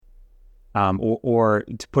or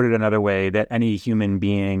to put it another way, that any human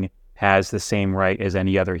being has the same right as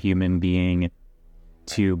any other human being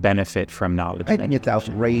to benefit from knowledge. I think it's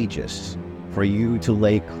outrageous for you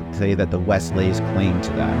to say that the West lays claim to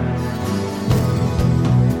that.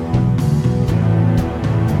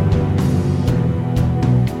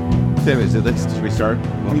 Anyways, let's restart.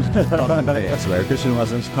 Christian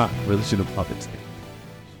Muslims, religion of puppets.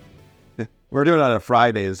 We're doing it on a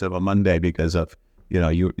Friday instead of a Monday because of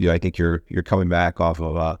I think you're coming back off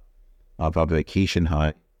of a vacation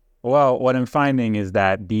hunt. Well, what I'm finding is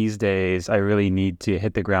that these days I really need to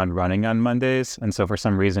hit the ground running on Mondays, and so for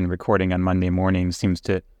some reason recording on Monday morning seems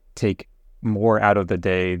to take more out of the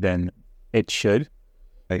day than it should.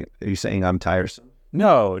 Are you saying I'm tiresome?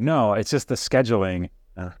 No, it's just the scheduling.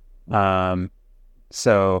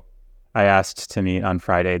 So I asked to meet on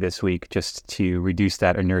Friday this week just to reduce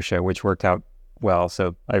that inertia, which worked out well.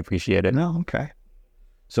 So I appreciate it. No, okay.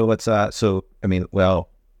 So let's we've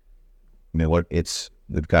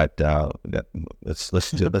got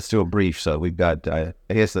let's do a brief. So we've got I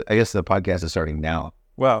guess the podcast is starting now.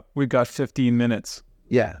 Well, we've got 15 minutes.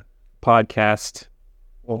 Yeah. Podcast.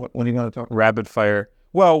 Well, what are you going to talk about? Rapid fire.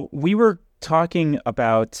 Well, we were talking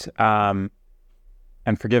about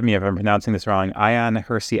and forgive me if I'm pronouncing this wrong, Ayaan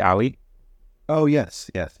Hirsi Ali. Oh, yes.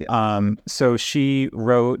 So she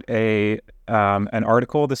wrote an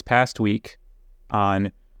article this past week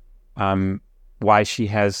on why she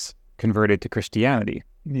has converted to Christianity.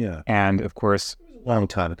 Yeah. And, of course... Long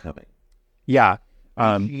time coming. Yeah.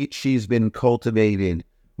 She's been cultivated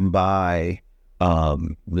by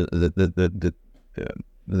the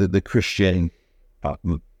Christian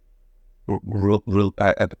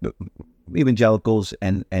evangelicals,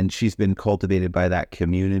 and she's been cultivated by that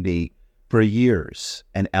community for years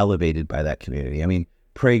and elevated by that community. I mean,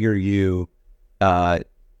 PragerU,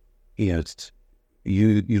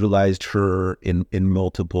 you utilized her in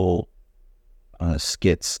multiple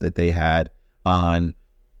skits that they had on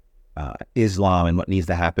Islam and what needs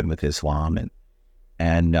to happen with Islam, and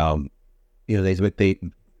PragerU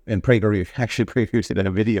did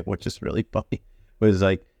a video which is really funny. It was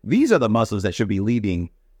like, these are the Muslims that should be leading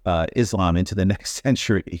Islam into the next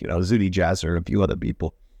century. Zuhdi Jasser and a few other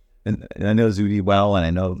people, and I know Zuhdi well, and I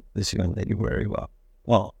know this young lady very well.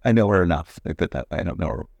 Well, I know her enough, but that I don't know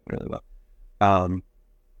her really well.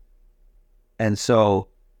 And so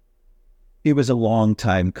it was a long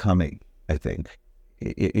time coming. I think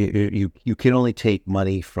you can only take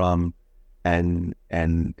money from and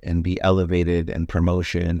be elevated and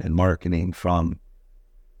promotion and marketing from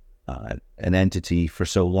an entity for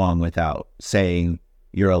so long without saying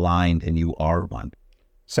you're aligned and you are one.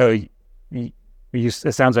 So it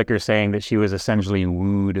sounds like you're saying that she was essentially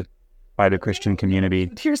wooed by the Christian community.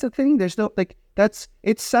 Here's the thing: there's no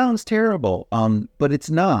it sounds terrible, but it's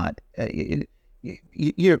not.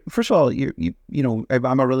 First of all,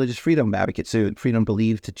 I'm a religious freedom advocate, so freedom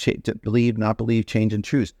to believe, not believe, change and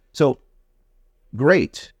choose. So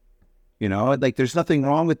great, there's nothing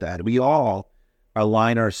wrong with that. We all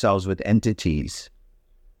align ourselves with entities,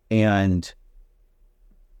 and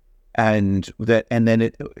then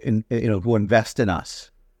who invest in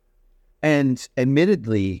us. And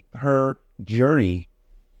admittedly, her journey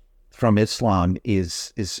from Islam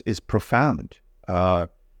is profound,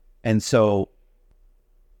 and so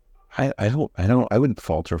I wouldn't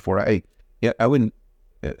fault her for it. I wouldn't.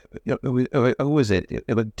 Who was it?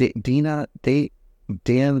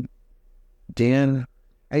 Dan.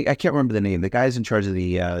 I can't remember the name. The guy's in charge of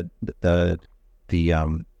the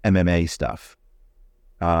MMA stuff.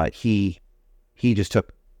 He just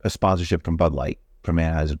took a sponsorship from Bud Light, from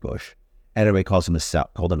Anheuser-Busch, and everybody called him a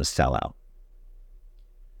sellout.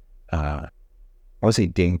 I would say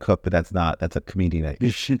Dane Cook, but that's a comedian.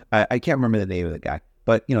 I can't remember the name of the guy,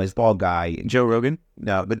 but he's bald guy. Joe Rogan?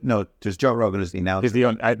 No, there's Joe Rogan is the announcer.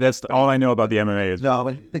 That's all I know about the MMA. No,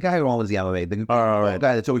 but the guy who owns the MMA, the right.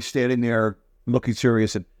 guy that's always standing there looking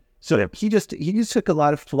serious, and so he just took a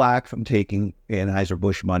lot of flack from taking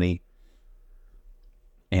Anheuser-Busch money.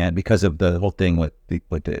 And because of the whole thing with the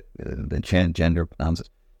transgender nonsense.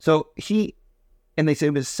 So they say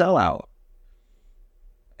it was a sellout.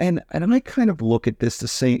 And I kind of look at this to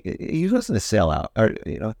say, he wasn't a sellout, or,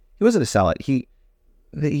 he wasn't a sellout. He's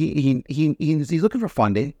looking for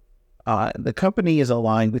funding. The company is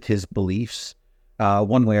aligned with his beliefs,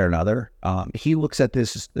 one way or another. He looks at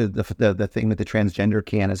this, the thing with the transgender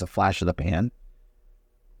can as a flash of the pan.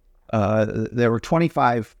 There were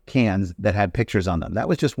 25 cans that had pictures on them. That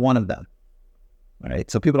was just one of them. All right.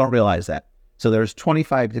 So people don't realize that. So there's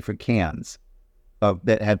 25 different cans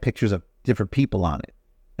that had pictures of different people on it.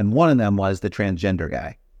 And one of them was the transgender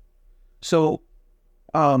guy. So,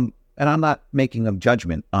 and and I'm not making a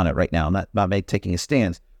judgment on it right now. I'm not taking a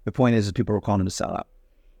stance. The point is people were calling him a sellout.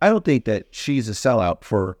 I don't think that she's a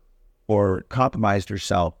sellout or compromised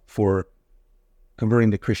herself for converting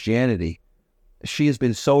to Christianity. She has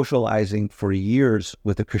been socializing for years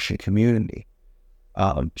with the Christian community.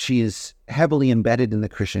 She is heavily embedded in the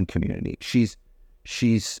Christian community. She's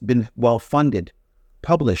been well funded,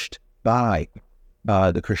 published by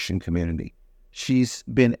the Christian community. She's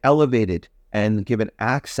been elevated and given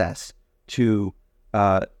access to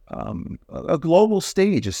a global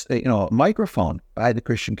stage, a microphone by the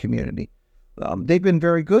Christian community. They've been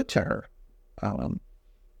very good to her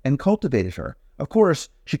and cultivated her. Of course,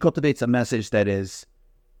 she cultivates a message that is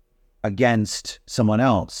against someone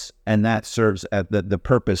else, and that serves at the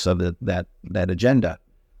purpose of that agenda.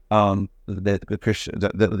 The Christian,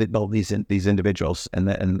 these individuals and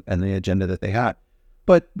the agenda that they had,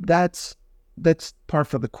 but that's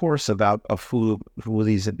part of the course of who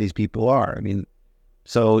these people are. I mean,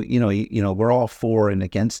 so we're all for and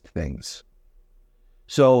against things.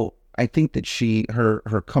 So I think that her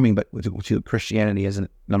coming back to Christianity isn't,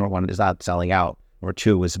 number one, is not selling out. Number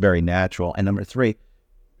two, was very natural, and number three,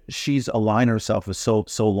 she's aligned herself with so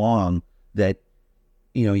long that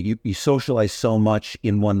you socialize so much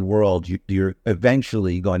in one world, you're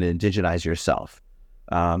eventually going to indigenize yourself,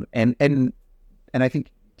 and I think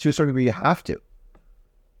to a certain degree you have to.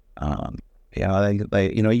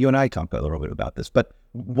 You and I talked a little bit about this, but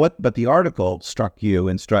the article struck you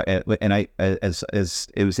and as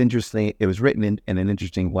it was interesting. It was written in an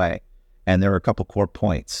interesting way, and there were a couple core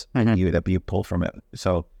points that you pulled from it.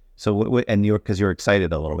 So because you're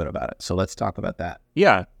excited a little bit about it. So let's talk about that.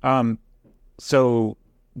 Yeah. So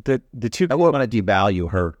the two. I wouldn't want to devalue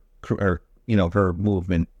her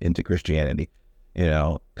movement into Christianity,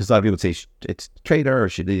 because a lot of people say it's traitor, or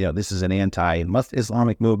this is an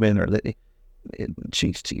anti-Islamic movement, or that.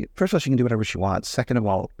 First of all, she can do whatever she wants. Second of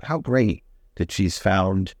all, how great that she's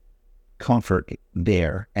found comfort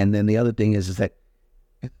there. And then the other thing is that.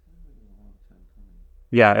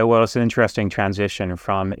 Yeah, well, it's an interesting transition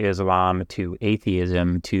from Islam to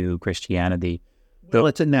atheism to Christianity. Well,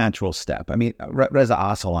 it's a natural step. I mean, Reza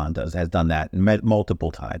Aslan has done that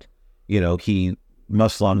multiple times. He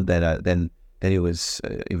Muslim, then he was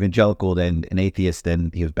evangelical, then an atheist,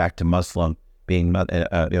 then he was back to Muslim, being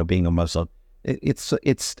a Muslim. It's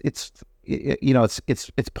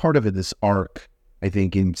part of this arc, I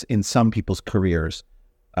think, in some people's careers,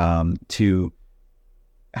 to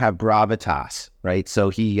have gravitas, right? So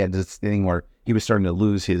he had this thing where he was starting to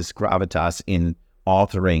lose his gravitas in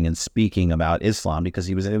authoring and speaking about Islam because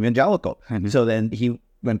he was an evangelical. Mm-hmm. So then he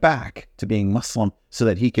went back to being Muslim so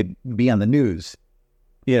that he could be on the news,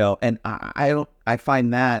 and I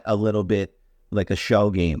find that a little bit like a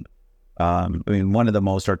show game. One of the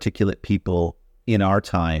most articulate people in our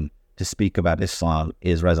time to speak about Islam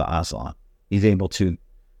is Reza Aslan. He's able to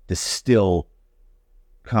distill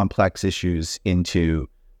complex issues into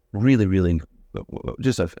really, really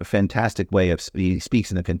just a fantastic way he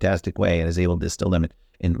speaks in a fantastic way and is able to distill them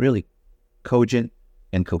in really cogent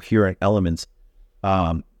and coherent elements.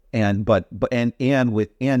 And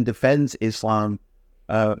defends Islam,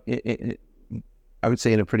 I would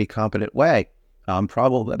say, in a pretty competent way.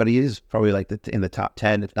 But he is probably like in the top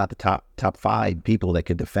 10, if not the top 5 people that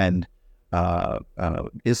could defend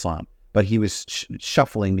Islam. But he was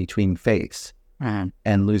shuffling between faiths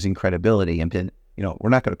and losing credibility. And we're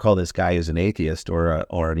not going to call this guy who's an atheist or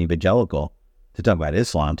an evangelical to talk about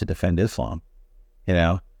Islam, to defend Islam.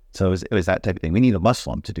 So it was that type of thing. We need a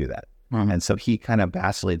Muslim to do that. And so he kind of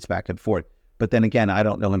vacillates back and forth. But then again, I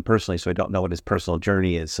don't know him personally, so I don't know what his personal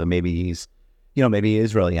journey is. So maybe he's, maybe he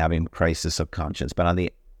is really having a crisis of conscience.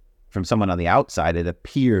 But from someone on the outside, it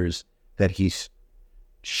appears that he's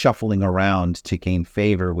shuffling around to gain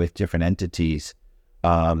favor with different entities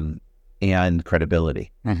and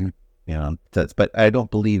credibility. Mm-hmm. But I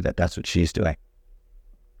don't believe that that's what she's doing.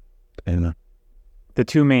 The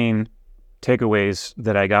two main takeaways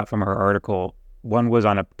that I got from her article, one was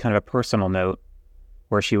on a kind of a personal note,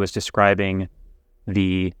 where she was describing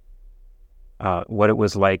the what it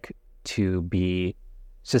was like to be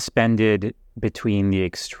suspended between the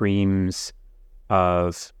extremes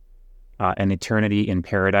of an eternity in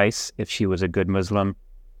paradise if she was a good Muslim,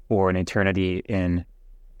 or an eternity in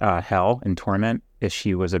hell and torment if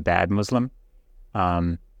she was a bad Muslim,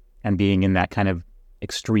 and being in that kind of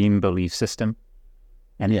extreme belief system,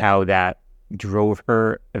 and how that drove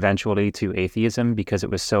her eventually to atheism because it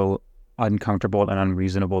was so uncomfortable and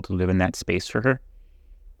unreasonable to live in that space for her.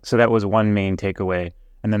 So that was one main takeaway.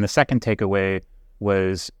 And then the second takeaway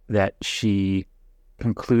was that she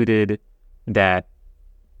concluded that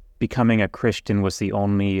becoming a Christian was the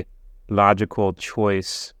only logical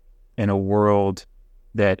choice in a world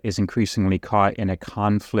that is increasingly caught in a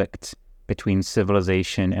conflict between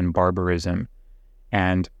civilization and barbarism.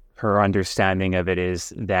 And her understanding of it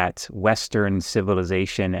is that Western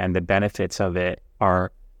civilization and the benefits of it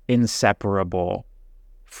are inseparable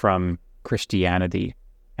from Christianity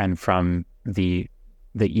and from the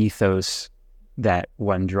ethos that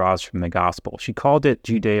one draws from the gospel. She called it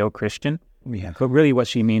Judeo-Christian, but really what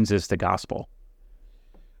she means is the gospel.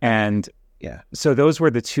 And so those were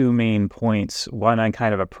the two main points. One on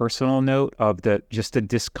kind of a personal note of the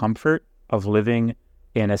discomfort of living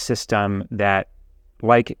in a system that,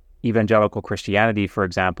 like evangelical Christianity, for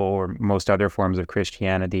example, or most other forms of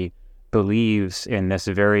Christianity, believes in this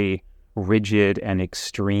very rigid and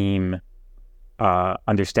extreme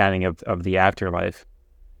understanding of the afterlife.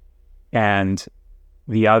 And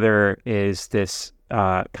the other is this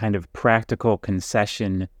kind of practical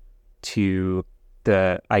concession to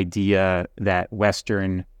the idea that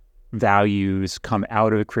Western values come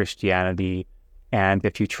out of Christianity, and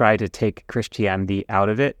if you try to take Christianity out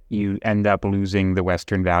of it, you end up losing the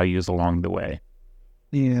Western values along the way.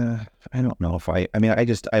 Yeah, I don't know if I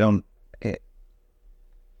don't.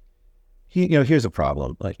 Here's a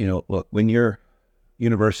problem. Like, look, when your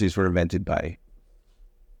universities were invented during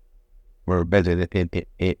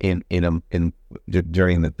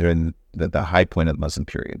the high point of the Muslim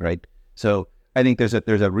period, right? So I think there's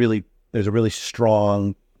a really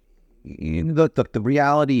strong. The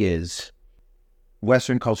reality is,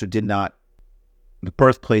 Western culture the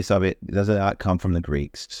birthplace of it does not come from the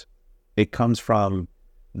Greeks. It comes from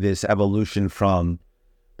this evolution from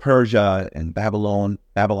Persia and Babylon,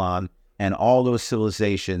 and all those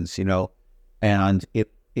civilizations, and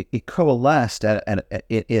it coalesced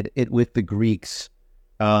with the Greeks,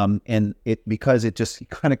 and because it just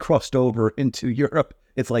kind of crossed over into Europe.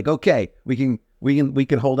 It's like, okay, we can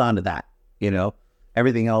hold on to that,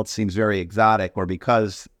 Everything else seems very exotic, or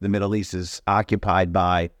because the Middle East is occupied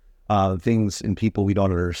by things and people we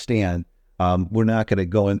don't understand, we're not going to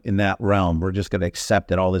go in that realm. We're just going to accept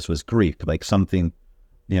that all this was Greek, like something,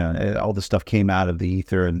 all this stuff came out of the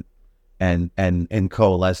ether and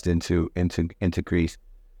coalesced into Greece.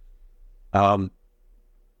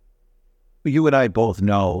 You and I both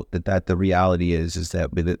know that the reality is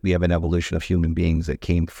that we have an evolution of human beings that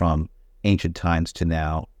came from ancient times to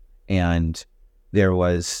now, and there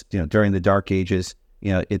was, during the Dark Ages,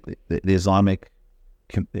 the Islamic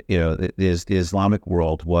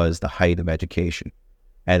world was the height of education,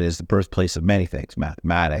 and is the birthplace of many things,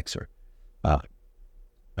 mathematics, or,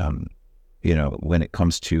 when it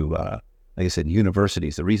comes to, like I said,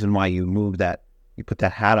 universities. The reason why you put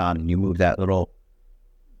that hat on and you move that little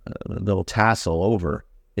tassel over,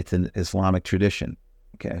 it's an Islamic tradition.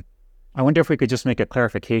 Okay. I wonder if we could just make a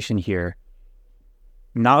clarification here.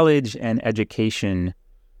 Knowledge and education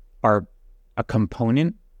are a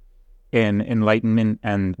component in Enlightenment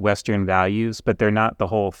and Western values, but they're not the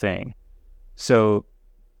whole thing. So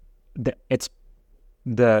it's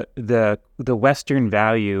the Western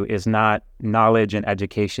value is not knowledge and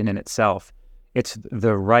education in itself. It's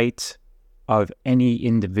the right of any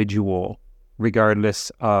individual,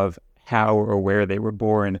 regardless of how or where they were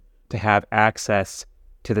born, to have access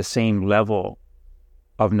to the same level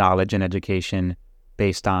of knowledge and education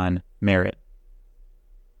based on merit.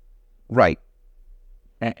 Right.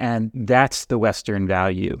 And that's the Western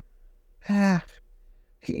value.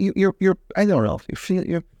 You're I don't know.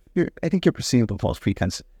 I think you're perceiving a false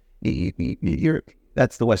pretense.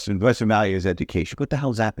 That's the Western value is education. What the hell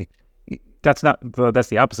does that mean? That's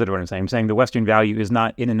the opposite of what I'm saying. I'm saying the Western value is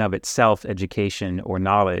not in and of itself education or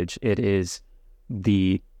knowledge. It is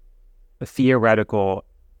the theoretical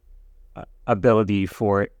ability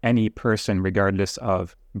for any person, regardless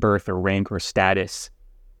of birth or rank or status,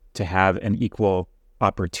 to have an equal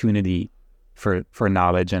opportunity for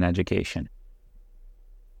knowledge and education.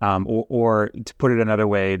 Or to put it another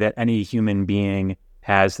way, that any human being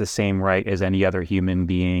has the same right as any other human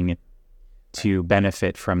being to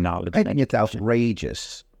benefit from knowledge. I think it's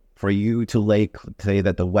outrageous for you to say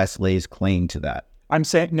that the West lays claim to that. I'm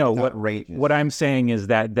saying, no, what I'm saying is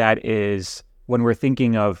that is, when we're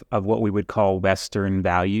thinking of what we would call Western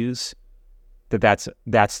values, that's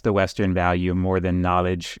the Western value more than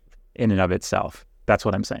knowledge in and of itself. That's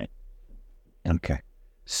what I'm saying. Okay.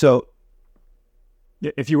 So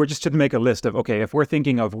if you were just to make a list of, okay, if we're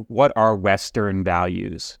thinking of what are Western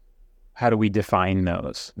values, how do we define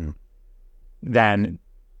those? Then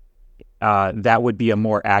that would be a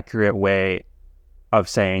more accurate way of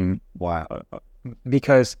saying, wow.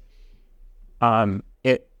 Because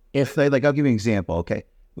if I'll give you an example. Okay,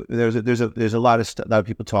 there's a lot of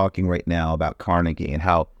people talking right now about Carnegie and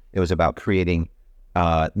how It was about creating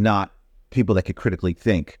not people that could critically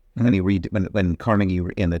think. And he when Carnegie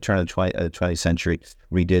in the turn of the 20th century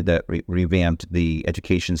revamped the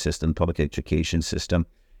education system, public education system,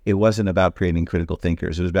 it wasn't about creating critical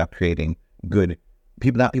thinkers. It was about creating good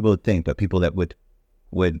people, not people that think, but people that would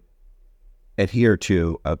adhere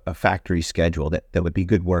to a factory schedule that would be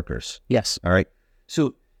good workers. Yes. All right.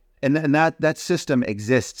 So, and that system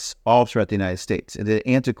exists all throughout the United States. It's an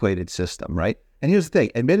antiquated system, right? And here's the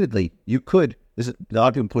thing. Admittedly, you could. A lot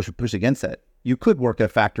of people push against that. You could work at a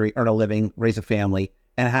factory, earn a living, raise a family,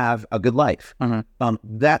 and have a good life.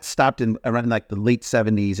 That stopped around like the late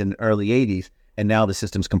 70s and early 80s, and now the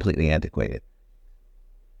system's completely antiquated.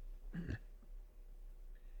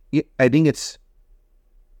 I think it's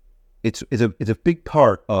a big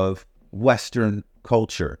part of Western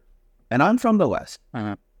culture, and I'm from the West,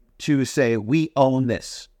 to say we own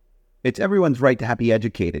this. It's everyone's right to be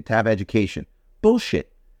educated, to have education.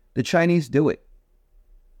 Bullshit. The Chinese do it.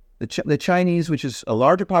 The Chinese, which is a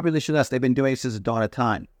larger population than us, they've been doing it since the dawn of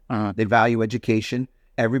time. They value education.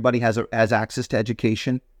 Everybody has access to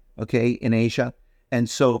education, okay, in Asia. And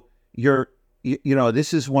so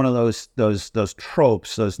this is one of those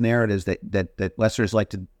tropes, those narratives that Westerners like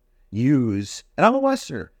to use. And I'm a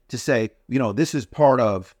Westerner, to say, this is part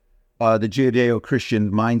of the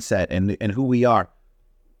Judeo-Christian mindset and who we are.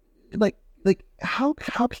 Like how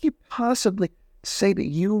can you possibly say that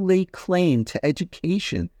you lay claim to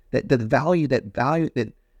education, that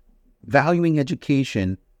valuing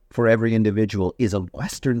education for every individual is a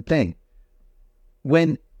Western thing,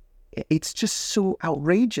 when it's just so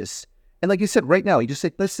outrageous? And like you said, right now, you just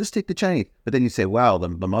say, let's just take the Chinese. But then you say, wow, the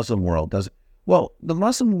Muslim world doesn't. Well, the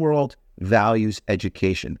Muslim world values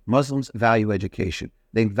education. Muslims value education.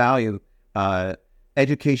 They value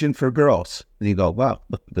education for girls. And you go, wow,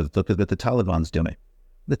 look at what the Taliban's doing.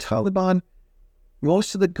 The Taliban,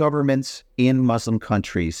 most of the governments in Muslim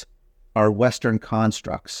countries are Western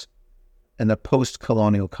constructs and the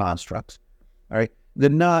post-colonial constructs. All right,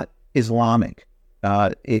 they're not Islamic.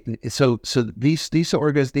 So these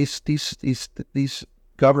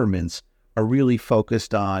governments are really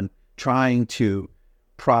focused on trying to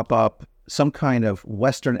prop up some kind of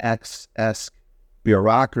Western-esque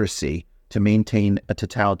bureaucracy to maintain a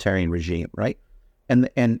totalitarian regime, right?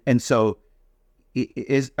 And so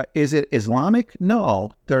is it Islamic?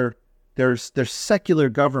 No, there's secular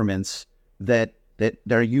governments that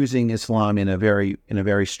they're using Islam in a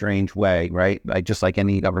very strange way, right? Just like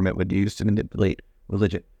any government would use to manipulate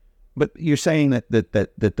religion. But you're saying that the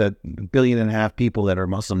 1.5 billion people that are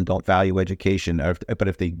Muslim don't value education, but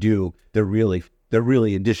if they do, they're really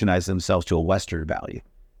indigenizing themselves to a Western value.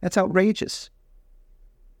 That's outrageous.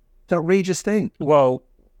 It's an outrageous thing. Well,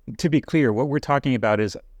 to be clear, what we're talking about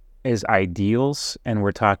is ideals, and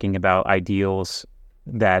we're talking about ideals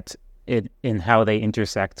that in how they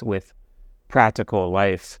intersect with practical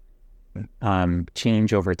life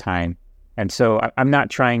change over time. And so I'm not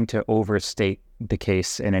trying to overstate the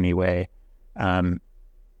case in any way.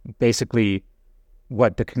 Basically,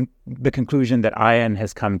 what the conclusion that Ian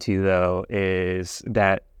has come to, though, is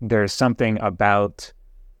that there's something about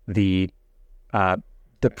the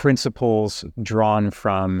principles drawn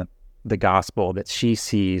from the gospel that she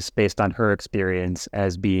sees based on her experience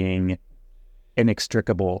as being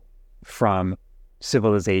inextricable from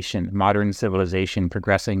civilization, modern civilization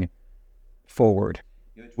progressing forward.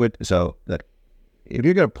 So that if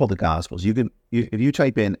you're going to pull the gospels, if you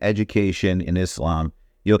type in education in Islam,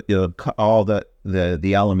 you'll all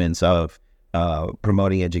the elements of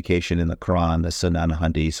promoting education in the Quran, the Sunnah, and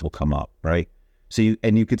Hadith will come up, right? So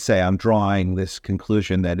you could say, I'm drawing this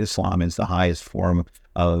conclusion that Islam is the highest form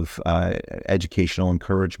of educational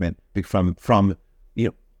encouragement from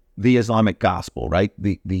the Islamic gospel, right?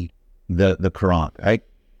 The Quran, right?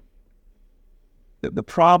 The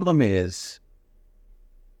problem is,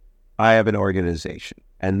 I have an organization,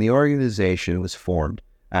 and the organization was formed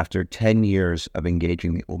after 10 years of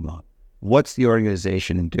engaging the Ummah. What's the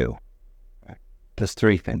organization do? Does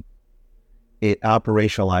three things. It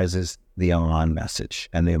operationalizes the Amman message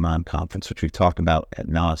and the Amman conference, which we've talked about ad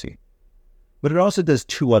nauseum. But it also does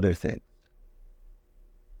two other things.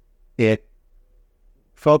 It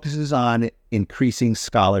focuses on increasing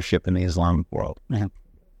scholarship in the Islamic world. Yeah.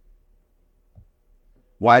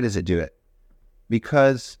 Why does it do it?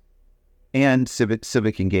 Because, and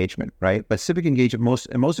civic engagement, right? But civic engagement,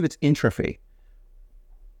 most of it's intra-faith.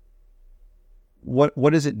 What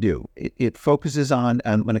does it do? It focuses on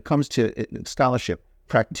when it comes to scholarship,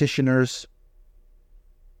 practitioners,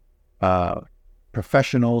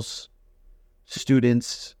 professionals,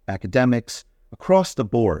 students, academics, across the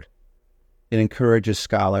board. It encourages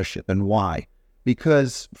scholarship. And why?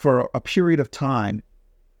 because for a period of time,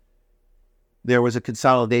 there was a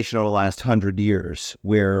consolidation over the last 100 years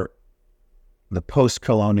where the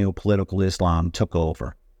post-colonial political Islam took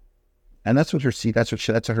over. And that's what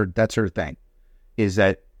that's her thing, is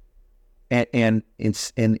that, and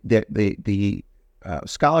the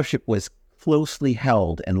scholarship was closely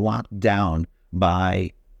held and locked down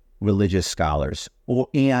by religious scholars or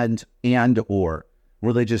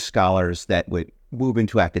religious scholars that would move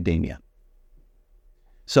into academia.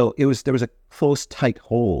 So there was a close, tight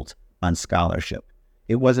hold on scholarship.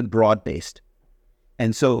 It wasn't broad-based.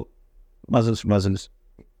 And so Muslims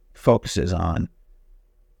focuses on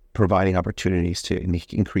providing opportunities to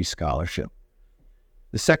increase scholarship.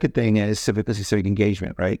 The second thing is civic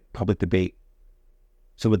engagement, right? Public debate,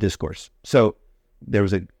 civil discourse. So there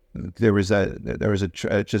was a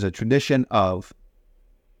tradition of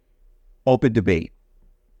open debate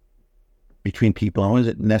between people. I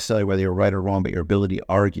wasn't necessarily whether you're right or wrong, but your ability to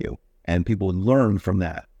argue, and people would learn from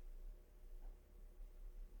that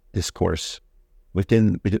discourse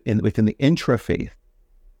within the intra-faith,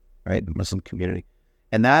 right, the Muslim community,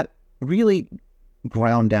 and that really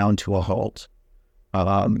ground down to a halt.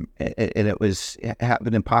 And it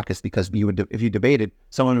happened in pockets because if you debated,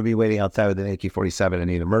 someone would be waiting outside with an AK-47 and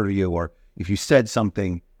either murder you, or if you said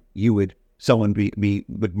something, someone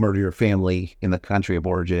would murder your family in the country of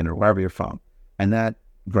origin or wherever you're from, and that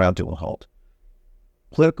ground to a halt.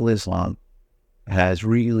 Political Islam has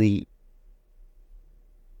really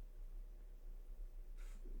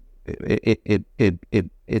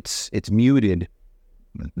it's muted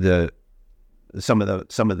some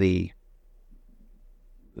of the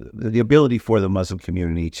ability for the Muslim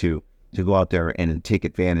community to go out there and take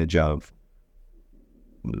advantage of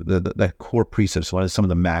the core precepts, some of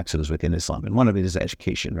the maxims within Islam. And one of it is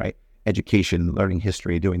education, right? Education, learning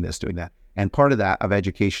history, doing this, doing that. And part of that, of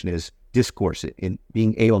education, is discourse, in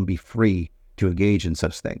being able to be free to engage in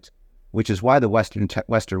such things, which is why the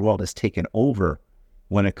Western world has taken over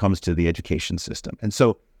when it comes to the education system. And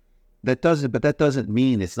so that doesn't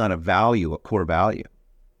mean it's not a core value.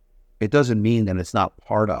 It doesn't mean that it's not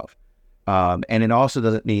part of. And it also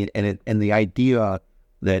doesn't mean, and the idea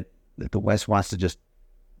that the West wants to just,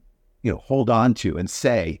 hold on to and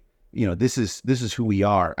say, this is who we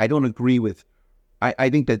are. I don't agree with, I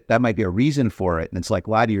think that might be a reason for it. And it's like,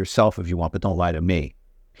 lie to yourself if you want, but don't lie to me.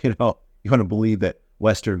 You want to believe that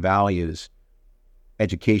Western values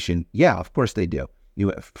education. Yeah, of course they do. You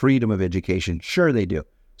have freedom of education. Sure they do.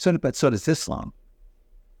 But so does Islam.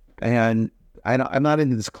 And I'm not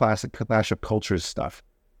into this clash of cultures stuff.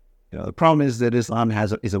 The problem is that Islam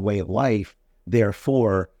is a way of life.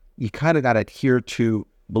 Therefore, you kind of got to adhere to,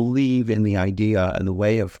 believe in the idea and the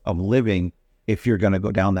way of living if you're going to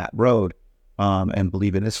go down that road, and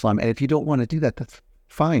believe in Islam. And if you don't want to do that, that's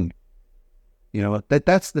fine.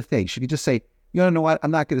 That's the thing. She could just say, you know what,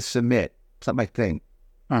 I'm not going to submit. It's not my thing.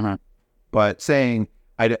 Uh-huh. But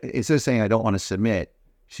instead of saying I don't want to submit,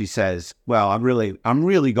 she says, well, I'm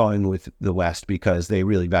really going with the West because they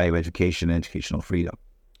really value education and educational freedom.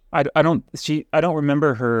 I don't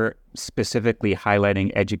remember her specifically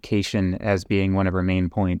highlighting education as being one of her main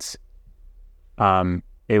points.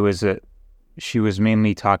 She was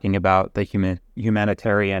mainly talking about the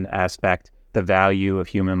humanitarian aspect, the value of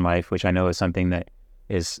human life, which I know is something that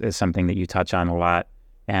is something that you touch on a lot,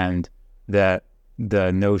 and the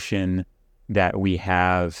notion that we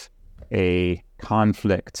have a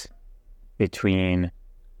conflict between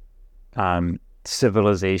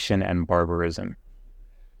civilization and barbarism.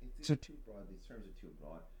 These are too broad. These terms are too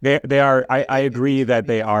broad. They are. I agree that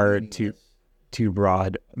they are too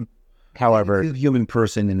broad. However, the human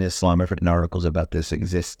person in Islam, I've written articles about this,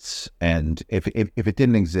 exists, and if it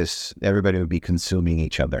didn't exist, everybody would be consuming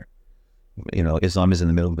each other. Islam is in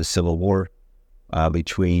the middle of a civil war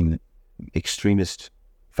between extremist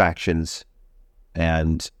factions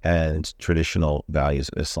and traditional values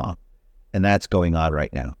of Islam, and that's going on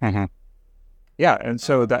right now. Mm-hmm. Yeah, and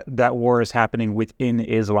so that war is happening within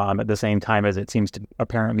Islam at the same time as it seems to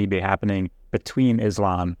apparently be happening between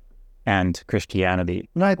Islam and Christianity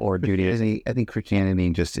or Judaism. I think Christianity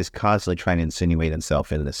just is constantly trying to insinuate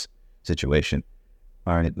itself in this situation.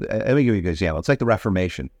 All right, let me give you a good example. It's like the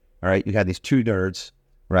Reformation. All right, you had these two nerds,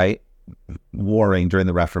 right, warring during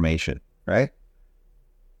the Reformation, right?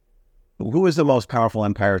 Who was the most powerful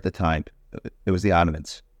empire at the time? It was the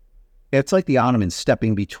Ottomans. It's like the Ottomans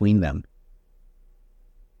stepping between them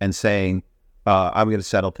and saying, I'm going to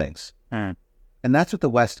settle things. And that's what the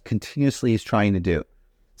West continuously is trying to do.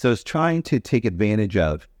 So it's trying to take advantage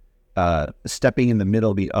of stepping in the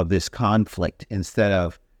middle of this conflict instead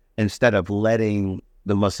of letting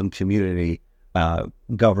the Muslim community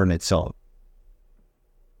govern itself.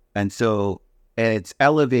 And it's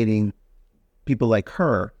elevating people like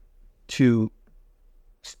her to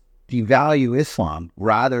devalue Islam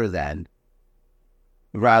rather than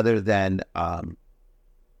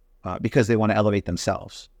because they want to elevate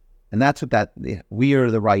themselves. And that's what we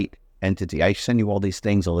are the right entity. I send you all these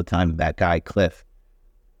things all the time. That guy, Cliff,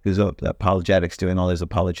 who's apologetics, doing all his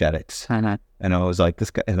apologetics. And I was like,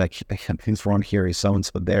 this guy, like, he's wrong here, he's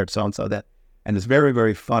so-and-so there, so-and-so that. And it's very,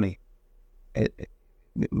 very funny. I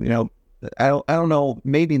don't know,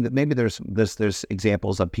 maybe there's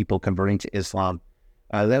examples of people converting to Islam.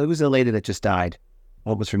 There was a lady that just died.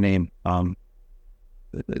 What was her name?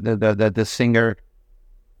 The singer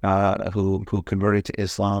who converted to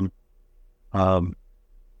Islam.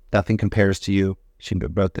 Nothing Compares to You.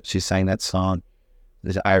 She sang that song.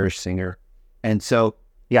 There's an Irish singer, and so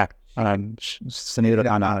Sinead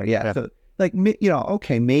O'Connor. Yeah. So, like,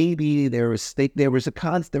 okay, maybe there was a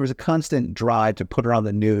constant drive to put her on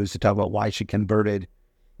the news to talk about why she converted,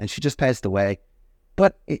 and she just passed away.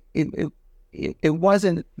 But it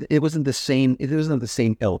wasn't the same. It wasn't the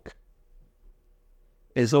same ilk.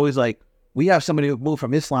 It's always like, we have somebody who moved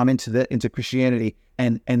from Islam into Christianity,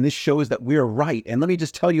 and this shows that we're right. And let me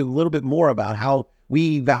just tell you a little bit more about how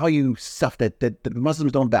we value stuff that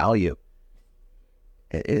Muslims don't value.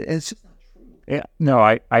 It's just not true. Yeah, no,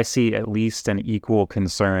 I see at least an equal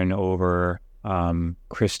concern over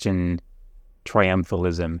Christian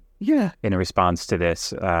triumphalism. Yeah. In response to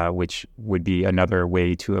this, which would be another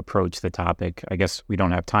way to approach the topic. I guess we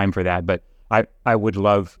don't have time for that, but I would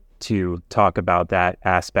love to talk about that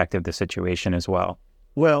aspect of the situation as well.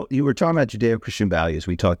 Well, you were talking about Judeo-Christian values.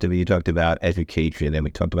 You talked about education, and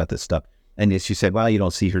we talked about this stuff. And as you said, well, you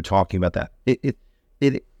don't see her talking about that.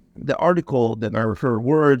 The article that are her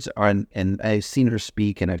words are, and I've seen her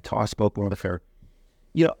speak, and I've spoken with her.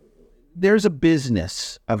 There's a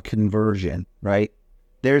business of conversion, right?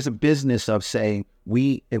 There's a business of saying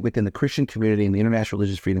within the Christian community and the international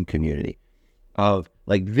religious freedom community, of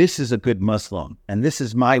like, this is a good Muslim and this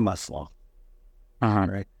is my Muslim,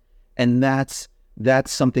 right? And that's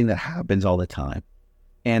something that happens all the time,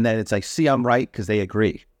 and then it's like, see, I'm right because they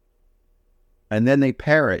agree, and then they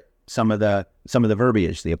parrot some of the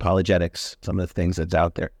verbiage, the apologetics, some of the things that's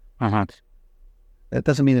out there. That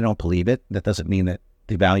doesn't mean they don't believe it. That doesn't mean that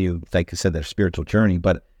they value, like I said, their spiritual journey.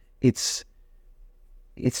 But it's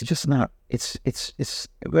just not. It's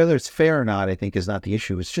whether it's fair or not, I think, is not the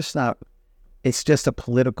issue. It's just not. It's just a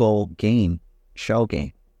political game, shell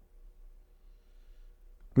game.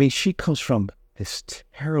 I mean, she comes from this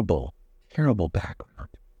terrible, terrible background,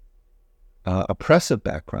 oppressive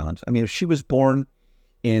background. I mean, if she was born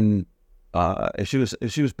in, if she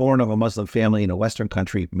was born of a Muslim family in a Western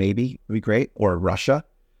country, maybe it'd be great, or Russia,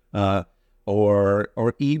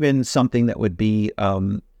 or even something that would be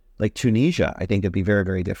like Tunisia. I think it'd be very,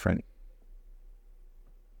 very different.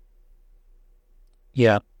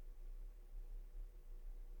 Yeah.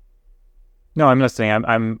 No, I'm listening.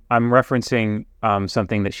 I'm referencing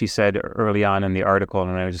something that she said early on in the article,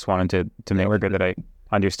 and I just wanted to make sure that I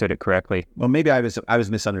understood it correctly. Well, maybe I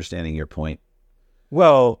was misunderstanding your point.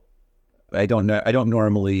 Well, I don't know. I don't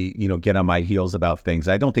normally, get on my heels about things.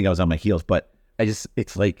 I don't think I was on my heels, but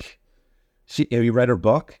it's like, have you read her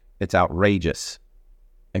book? It's outrageous.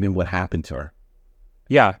 I mean, what happened to her?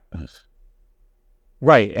 Yeah.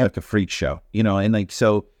 Right. Like a freak show, and like,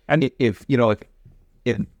 so, and if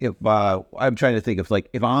I'm trying to think of, like,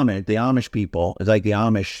 if the Amish people, it's like the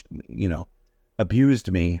Amish,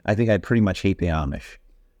 abused me, I think I'd pretty much hate the Amish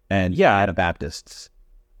and Anabaptists,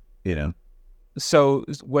 So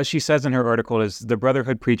what she says in her article is, the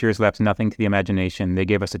Brotherhood preachers left nothing to the imagination. They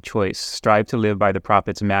gave us a choice: strive to live by the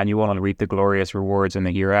prophet's manual and reap the glorious rewards in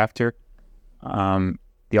the hereafter.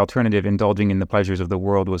 The alternative, indulging in the pleasures of the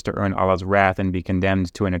world, was to earn Allah's wrath and be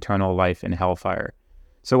condemned to an eternal life in hellfire.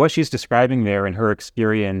 So what she's describing there in her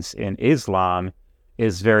experience in Islam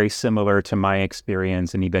is very similar to my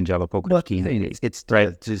experience in evangelical Christianity. It's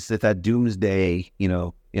right. Just that doomsday,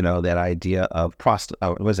 that idea of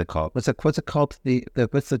what is it called? What's it called?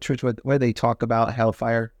 What's the church where they talk about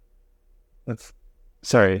hellfire?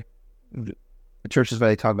 Sorry, the churches where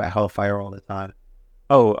they talk about hellfire all the time.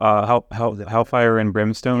 Oh, hellfire and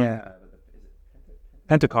brimstone. Yeah,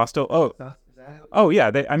 Pentecostal. Oh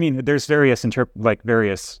yeah. There's various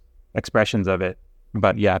various expressions of it,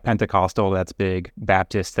 but yeah, Pentecostal, that's big.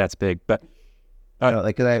 Baptist, that's big. But I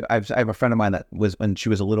have a friend of mine that was, when she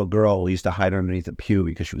was a little girl, used to hide underneath the pew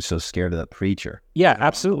because she was so scared of the preacher. Yeah,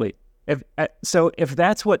 absolutely. If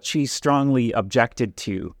that's what she strongly objected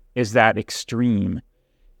to, is that extreme,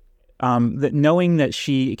 that knowing that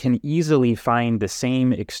she can easily find the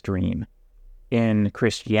same extreme in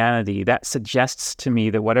Christianity, that suggests to me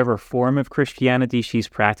that whatever form of Christianity she's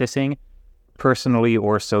practicing, personally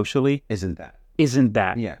or socially, Isn't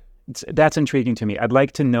that? Yeah. That's intriguing to me. I'd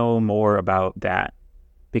like to know more about that,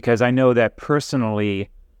 because I know that personally,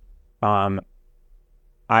 I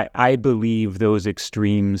believe those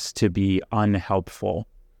extremes to be unhelpful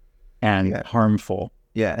and harmful.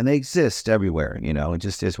 Yeah, and they exist everywhere, it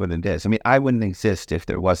just is what it is. I mean, I wouldn't exist if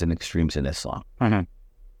there wasn't extremes in Islam. Mm-hmm.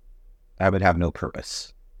 I would have no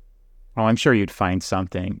purpose. Oh, I'm sure you'd find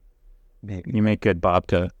something. Maybe. You make good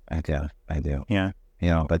babka. I do. Yeah.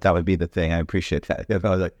 But that would be the thing. I appreciate that. If I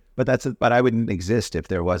was like, but I wouldn't exist if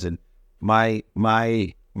there wasn't my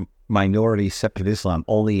minority sect of Islam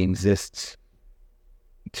only exists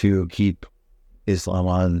to keep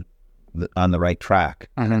Islam on the right track.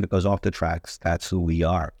 And if it goes off the tracks, that's who we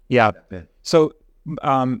are. Yeah. So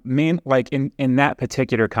in that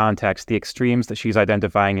particular context, the extremes that she's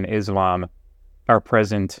identifying in Islam are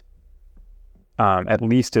present at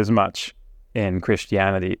least as much in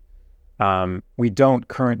Christianity. We don't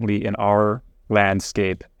currently in our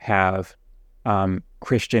landscape have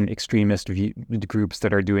Christian extremist groups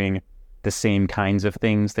that are doing the same kinds of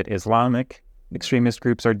things that Islamic extremist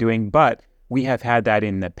groups are doing, but we have had that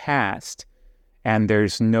in the past, and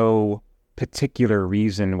there's no particular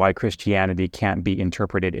reason why Christianity can't be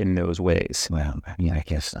interpreted in those ways. Well, I mean, I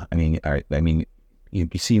guess not. I mean, all right. I mean, you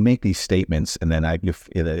see, you make these statements, and then I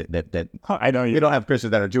know you don't have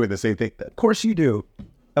Christians that are doing the same thing. Of course you do.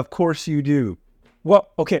 Of course you do. Well,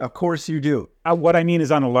 okay. Of course you do. What I mean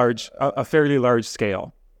is on a fairly large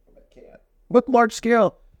scale. What large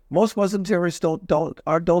scale? Most Muslim terrorists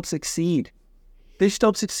don't succeed. They just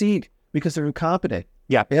don't succeed because they're incompetent.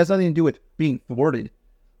 Yeah. It has nothing to do with being thwarted.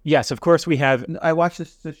 Yes, of course we have. I watched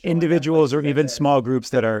this individuals or even small groups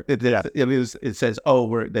that are. It says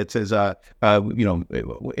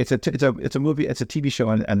it's a movie, it's a TV show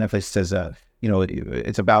on Netflix. It says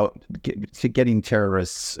it's about getting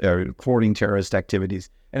terrorists or thwarting terrorist activities,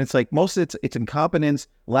 and it's like most of it's incompetence,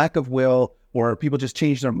 lack of will, or people just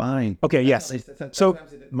change their mind. Okay, yes. So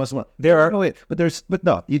Muslim. There are, no. Here's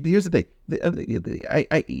the thing.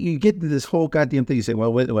 You get into this whole goddamn thing. You say,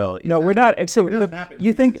 well, no, we're not. So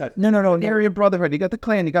you think no. Aryan Brotherhood. You got the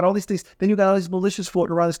Klan. You got all these things. Then you got all these militias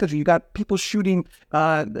floating around this country. You got people shooting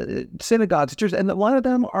synagogues, churches, and a lot of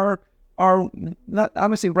them are not, I'm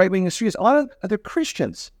gonna say right wing extremists. A lot of they're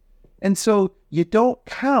Christians, and so you don't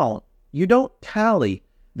tally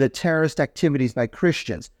the terrorist activities by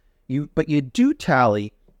Christians. But you do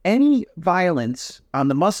tally any violence on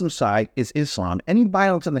the Muslim side is Islam. Any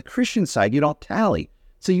violence on the Christian side, you don't tally.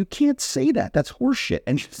 So you can't say that. That's horseshit.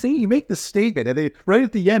 And you make the statement, and they, right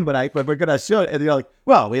at the end when we're going to show it, and they're like,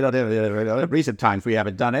 well, we don't have in recent times we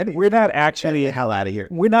haven't done any. We're not actually Get the hell out of here.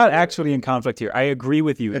 We're not actually in conflict here. I agree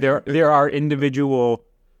with you. There are individual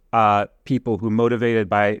people who, motivated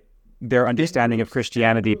by their understanding of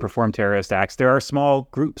Christianity, perform terrorist acts. There are small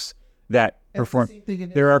groups that perform.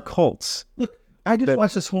 There are cults. Look, I just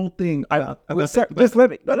watched this whole thing. Just let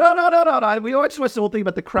me. No. We watched this whole thing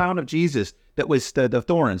about the crown of Jesus that was the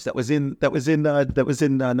thorns that was in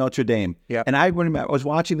Notre Dame. Yeah. And I was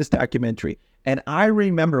watching this documentary, and I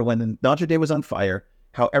remember when Notre Dame was on fire,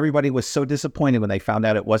 how everybody was so disappointed when they found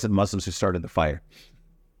out it wasn't Muslims who started the fire.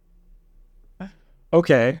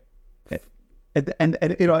 Okay. And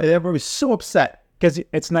everyone was so upset because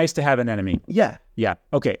it's nice to have an enemy. Yeah. Yeah.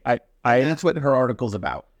 Okay. And that's what her article's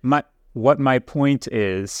about. What my point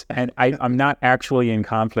is, and I'm not actually in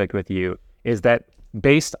conflict with you, is that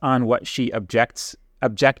based on what she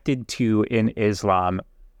objected to in Islam,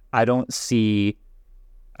 I don't see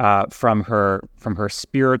from the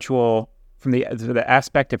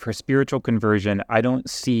aspect of her spiritual conversion, I don't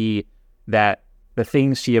see that the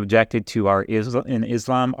things she objected to in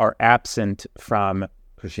Islam are absent from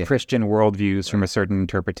Christian worldviews from a certain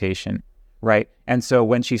interpretation. Right. And so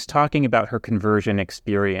when she's talking about her conversion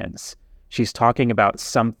experience, she's talking about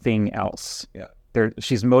something else. Yeah.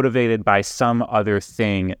 She's motivated by some other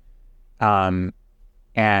thing. And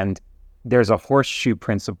there's a horseshoe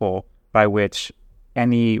principle by which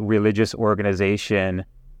any religious organization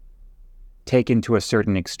taken to a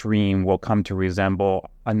certain extreme will come to resemble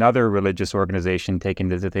another religious organization taken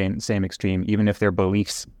to the same extreme, even if their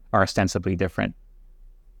beliefs are ostensibly different.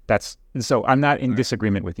 So I'm not in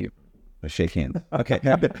disagreement with you. Shake hands. Okay.